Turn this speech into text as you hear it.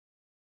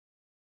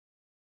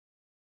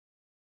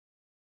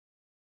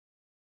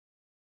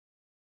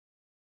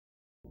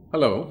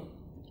Hello,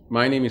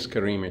 my name is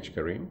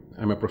Karim.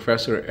 I'm a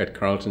professor at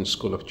Carleton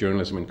School of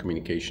Journalism and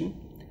Communication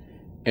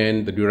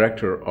and the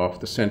director of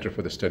the Center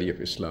for the Study of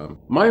Islam.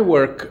 My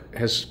work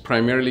has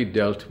primarily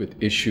dealt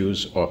with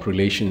issues of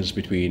relations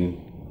between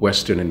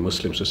Western and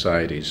Muslim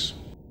societies.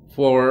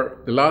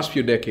 For the last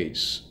few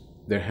decades,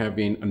 there have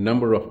been a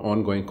number of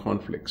ongoing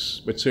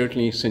conflicts, but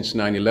certainly since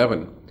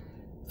 9/11,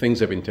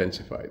 things have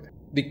intensified.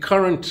 The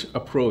current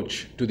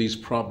approach to these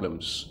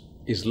problems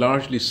is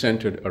largely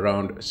centered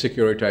around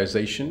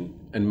securitization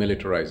and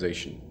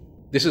militarization.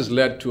 This has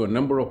led to a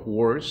number of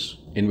wars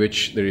in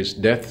which there is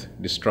death,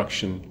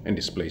 destruction, and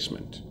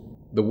displacement.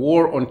 The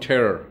war on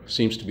terror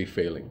seems to be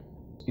failing.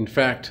 In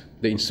fact,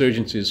 the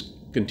insurgencies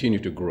continue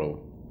to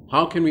grow.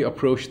 How can we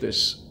approach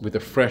this with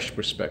a fresh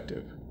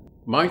perspective?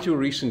 My two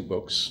recent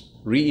books,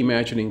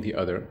 Reimagining the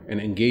Other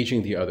and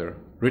Engaging the Other,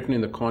 written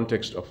in the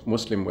context of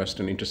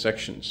Muslim-Western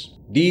intersections,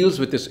 deals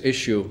with this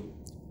issue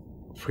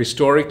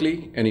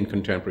historically and in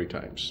contemporary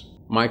times.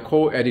 My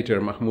co-editor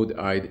Mahmoud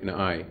Aid and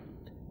I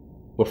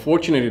were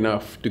fortunate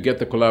enough to get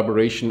the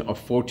collaboration of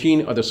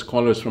 14 other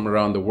scholars from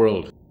around the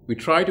world. We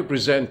try to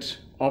present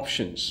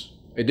options,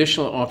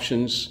 additional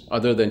options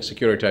other than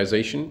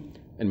securitization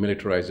and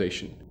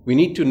militarization. We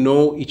need to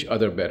know each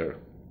other better.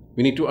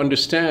 We need to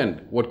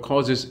understand what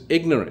causes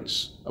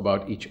ignorance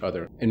about each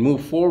other and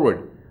move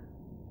forward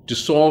to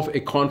solve a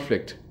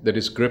conflict that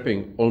is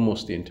gripping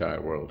almost the entire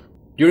world.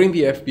 During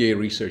the FPA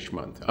Research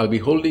Month, I'll be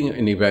holding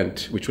an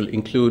event which will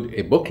include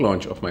a book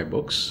launch of my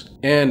books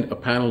and a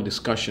panel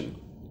discussion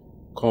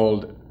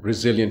called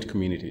Resilient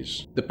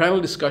Communities. The panel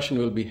discussion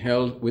will be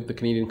held with the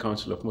Canadian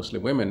Council of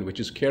Muslim Women, which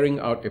is carrying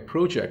out a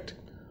project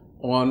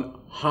on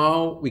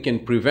how we can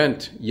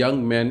prevent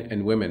young men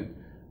and women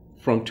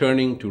from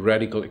turning to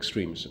radical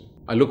extremism.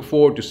 I look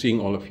forward to seeing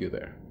all of you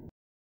there.